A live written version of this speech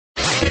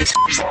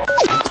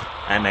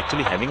I'm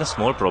actually having a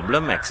small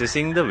problem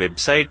accessing the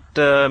website,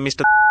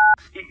 Mr.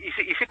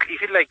 Is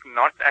it like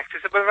not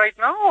accessible right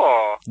now,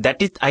 or?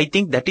 I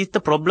think that is the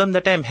problem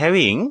that I'm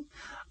having.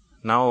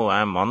 Now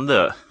I'm on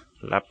the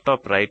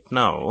laptop right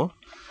now.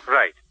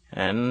 Right.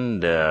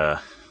 And,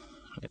 let's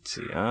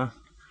see, I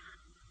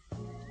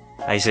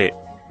say.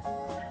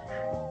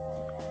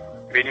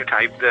 When you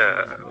type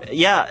the...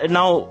 Yeah,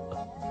 now...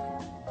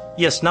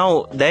 Yes,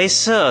 now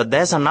there's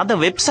another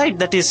website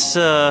that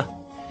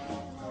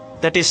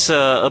is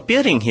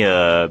appearing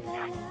here.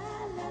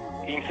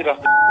 Instead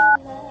of the...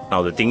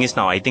 Now the thing is,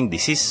 now I think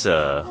this is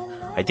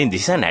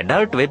an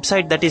adult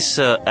website that is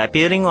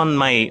appearing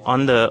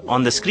on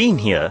the screen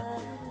here.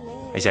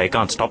 I say I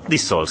can't stop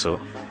this also.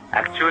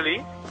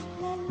 Actually...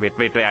 Wait,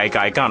 I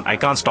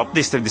can't stop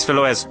this. This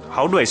fellow has...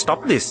 How do I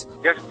stop this?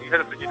 Yes, you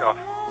have to switch it off.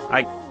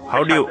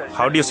 How do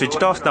you switch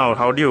it off now?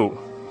 How do you...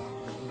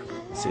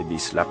 Say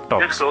these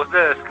laptops. Just close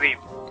the screen.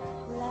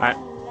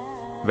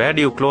 Where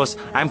do you close?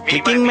 I'm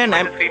clicking, man.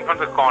 I'm... the screen from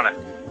the corner.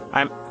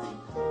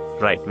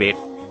 Right, wait.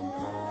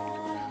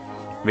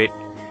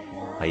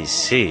 I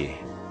see.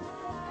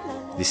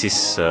 This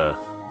is...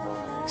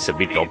 it's a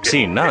bit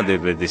obscene, no? I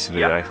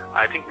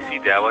think,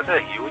 there was a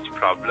huge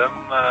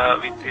problem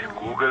with this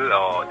Google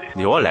or this...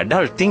 They're all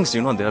adult things,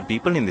 there are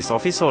people in this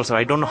office also.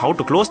 I don't know how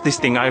to close this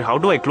thing. How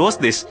do I close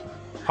this?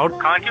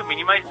 Can't you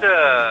minimize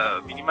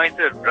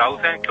the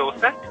browser and close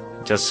that?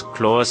 Just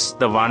close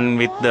the one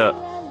with the...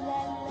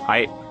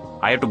 I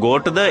have to go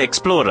to the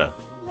Explorer.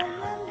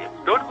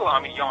 Don't go.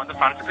 You're on the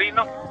front screen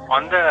now.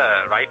 On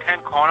the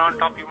right-hand corner on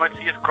top, you might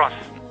see a cross.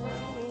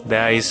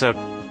 There is a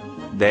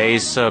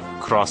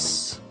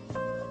cross.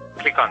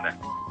 Click on that.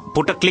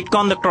 Put a click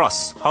on the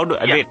cross. How do...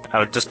 Wait,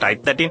 I'll just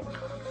type that in.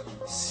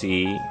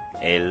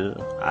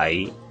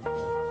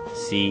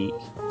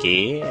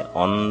 CLICK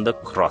on the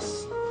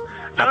cross.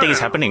 Nothing is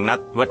happening.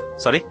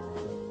 What? Sorry?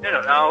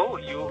 No. Now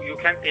you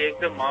can take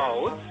the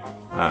mouse,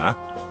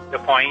 the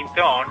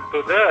pointer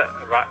onto the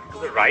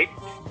right.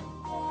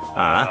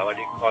 What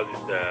do you call this?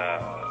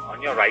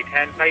 On your right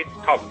hand side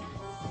top.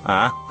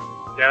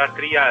 There are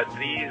three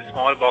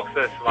small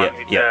boxes. One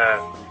with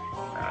a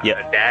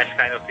dash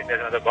kind of thing. There's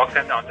another box,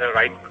 and on the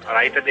right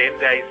at the end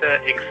there is a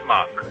X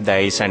mark.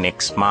 There is an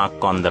X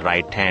mark on the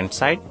right hand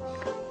side.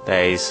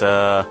 There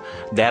are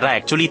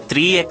actually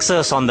 3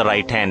 X's on the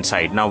right hand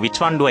side. Now which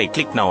one do I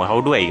click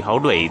now? Do I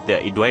have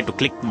to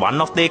click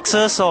one of the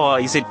X's, or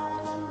is it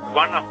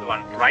one of the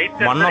one right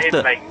at one the of end,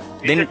 the like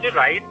then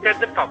right at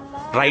the top.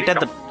 Right at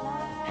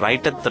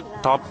the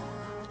top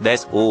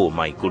there's, oh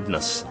my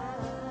goodness.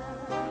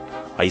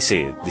 I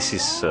say this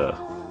is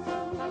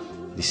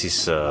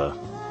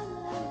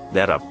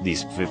there are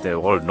these, they're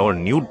all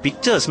nude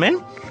pictures,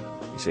 man.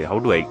 You say, how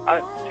do I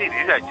see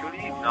this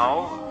actually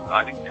now?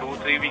 I think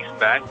 2-3 weeks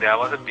back there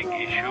was a big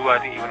issue. I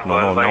think even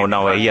worldwide.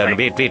 No.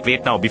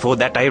 Wait. Now before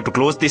that, I have to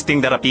close this thing.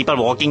 There are people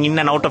walking in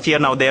and out of here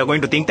now. They are going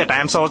to think that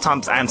I'm some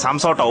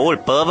sort of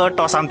old pervert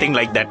or something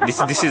like that.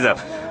 This is a.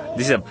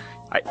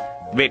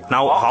 Wait.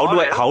 Now how do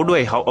I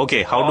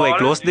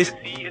close this?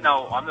 See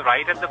now on the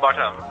right at the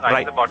bottom.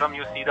 At the bottom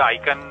you see the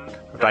icon.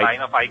 The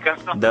line of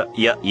icons. No?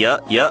 Yeah.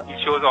 It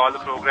shows all the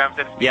programs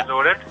that's been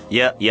loaded.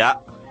 Yeah.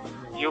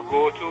 You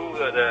go to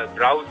the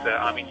browser.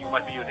 You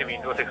must be using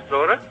Windows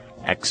Explorer.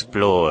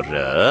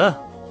 Explorer.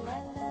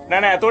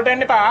 Nana, ඇතුළට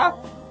එන්න එපා.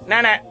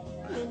 නෑ.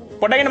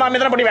 පොඩ්ඩක් ඉන්න මම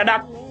මෙතන පොඩි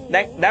වැඩක්.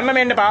 දැන් මම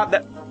එන්න එපා.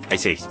 I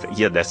say,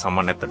 here there's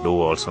someone at the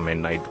door also,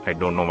 man. I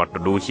don't know what to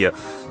do here.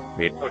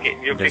 Wait. Okay,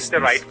 you click the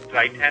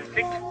right hand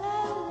click.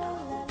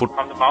 Put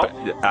on the mouse.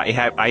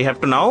 I have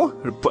to now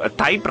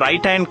type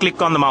right hand click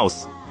on the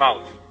mouse.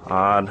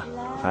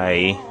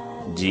 RIGHTC.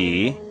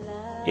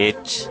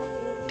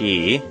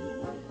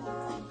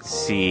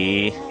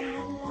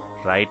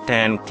 Right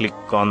hand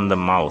click on the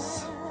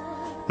mouse.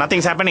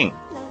 Nothing's happening.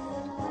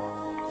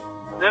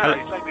 No,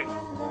 it's like this.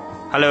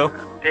 Hello?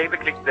 Take the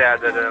click there,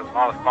 the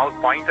mouse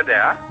pointer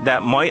there. The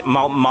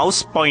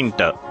mouse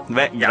pointer.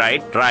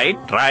 Right.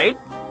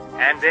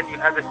 And then you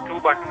have the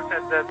 2 buttons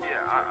at the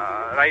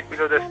right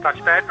below the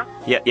touchpad. No?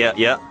 Yeah.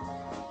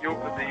 You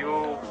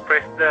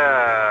press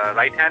the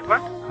right hand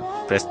one.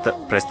 Press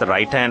the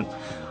right hand.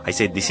 I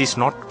say this is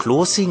not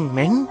closing,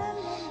 man.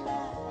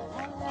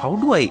 How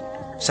do I?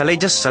 Shall I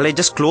just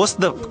close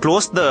the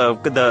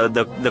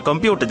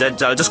computer?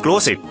 I'll just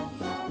close it.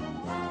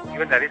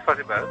 Even that is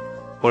possible.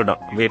 Hold on.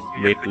 Wait.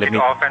 Let me.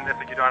 Off and then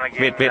switch it on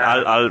again. Wait.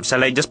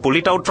 Shall I just pull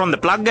it out from the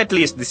plug at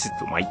least? This is.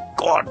 Oh my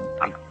God.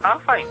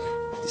 Fine.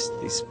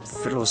 These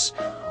fellows.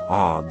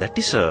 Oh,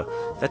 that's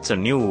a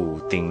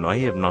new thing. No, I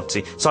have not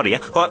seen. Sorry.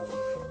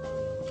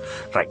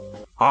 Right.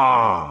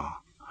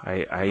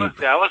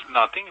 There was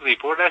nothing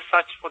reported as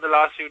such for the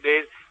last few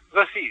days.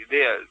 Because see,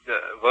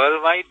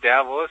 worldwide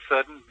there were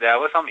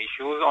some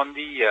issues on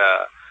the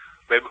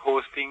web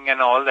hosting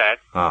and all that.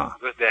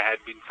 Because there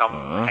had been some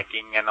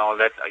hacking and all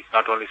that. It's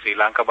not only Sri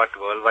Lanka, but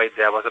worldwide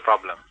there was a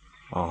problem.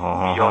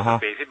 We also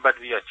face it, but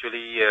we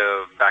actually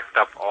backed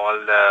up all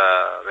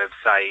the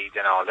websites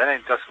and all that,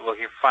 and it was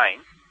working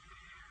fine.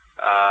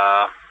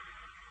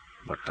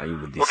 What I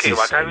will do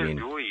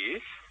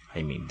is...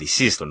 I mean, this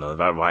is,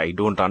 I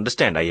don't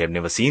understand. I have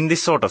never seen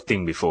this sort of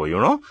thing before,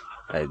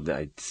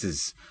 this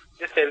is...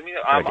 Just tell me,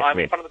 I'm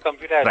in front of the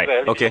computer as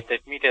well. Okay.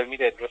 Just tell me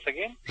the address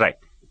again. Right.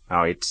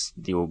 Now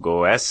you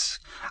go as...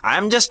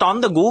 I'm just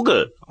on the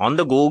Google.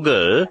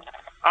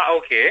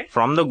 Okay.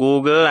 From the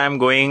Google,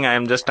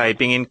 I'm just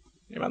typing in...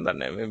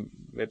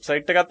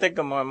 Website එකත් එක්ක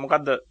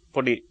මොකද්ද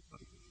පොඩි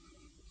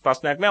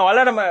ප්‍රශ්නයක් මේ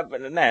ඔයාලට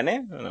නෑ නේ?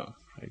 No.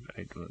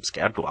 I'm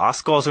scared to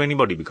ask also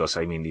anybody because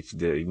I mean if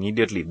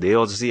they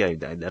also see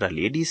there are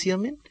ladies here,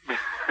 man.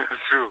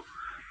 True.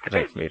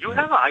 Right, you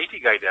have an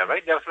IT guy there,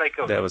 right?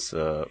 There was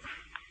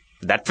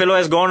that fellow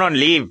has gone on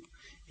leave.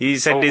 He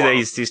said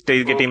he's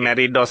getting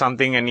married or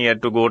something and he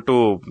had to go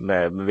to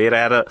where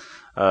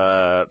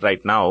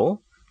right now.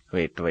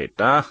 Wait.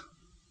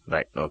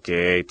 Right,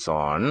 okay, it's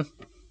on.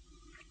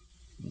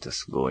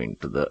 Just go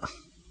into the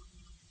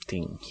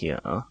thing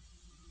here.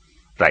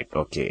 Right,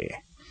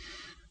 okay.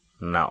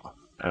 Now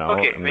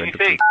okay, when you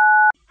say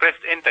press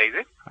enter, is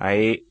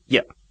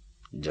it?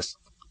 Just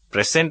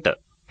press enter,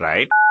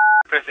 right?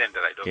 Press enter,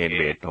 right, okay.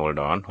 Wait, hold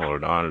on,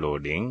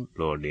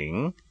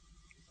 loading.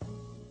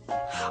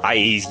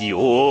 I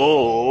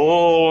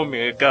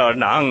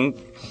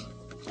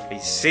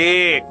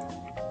say,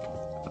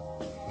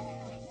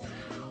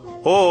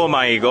 oh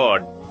my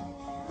God.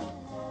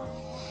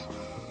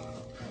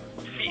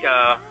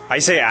 I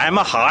say, I'm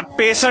a heart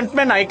patient,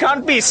 man. I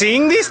can't be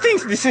seeing these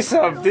things. This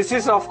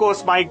is of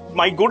course, my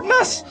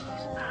goodness.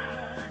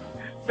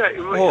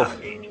 Oh.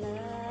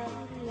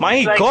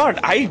 My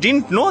God, I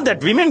didn't know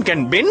that women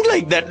can bend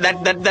like that.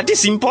 That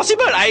is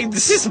impossible.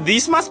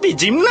 These must be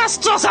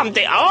gymnasts or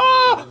something.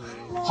 Oh!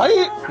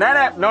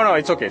 No,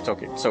 it's okay.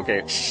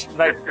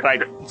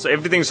 Right. So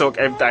everything's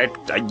okay.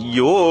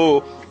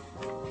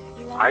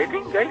 I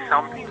think there is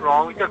something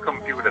wrong with your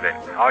computer then.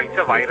 Or it's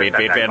a virus.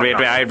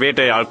 Wait.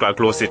 I'll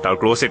close it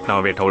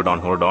now. Wait, hold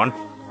on.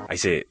 I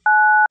say...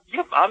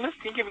 Yep, I'm just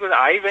thinking because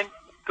I went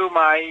to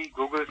my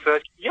Google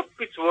search. Yep,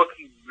 it's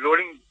working,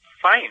 loading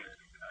fine.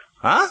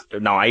 Huh?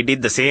 Now I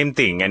did the same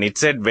thing and it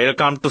said,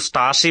 welcome to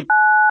Starship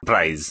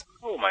Prize.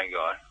 Oh my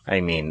God.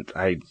 I mean,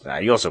 I am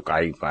just speechless.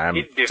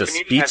 It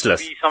definitely has to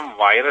be some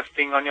virus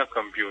thing on your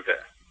computer.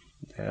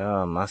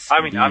 Yeah, must be.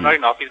 I'm not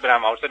in office, but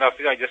I'm outside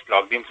office. I just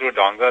logged in through a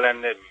dongle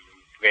and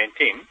went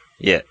in.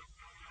 Yeah.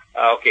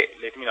 Okay,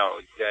 let me know.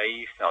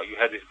 Now you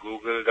have this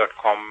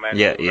google.com and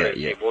yeah.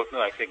 They both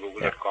know I say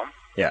google.com.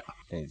 Yeah.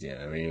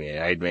 Anyway,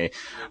 I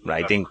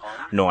think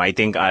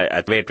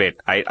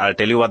wait. I'll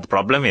tell you what the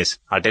problem is.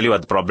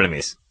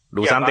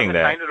 Do something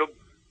there. I'm trying to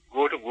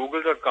go to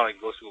google.com. It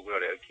goes to Google.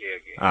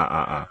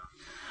 Okay.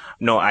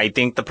 No, I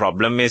think the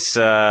problem is,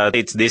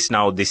 it's this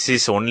now. This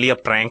is only a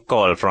prank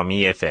call from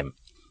EFM.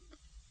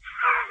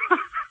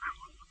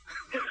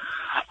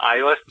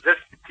 I was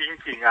just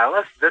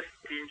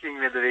thinking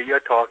with the way you're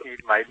talking,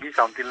 it might be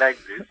something like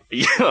this.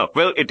 Yeah,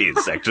 well, it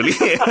is actually.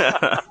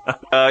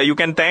 You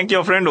can thank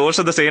your friend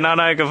Osha the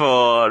Senanayaka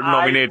for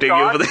nominating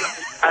you for the...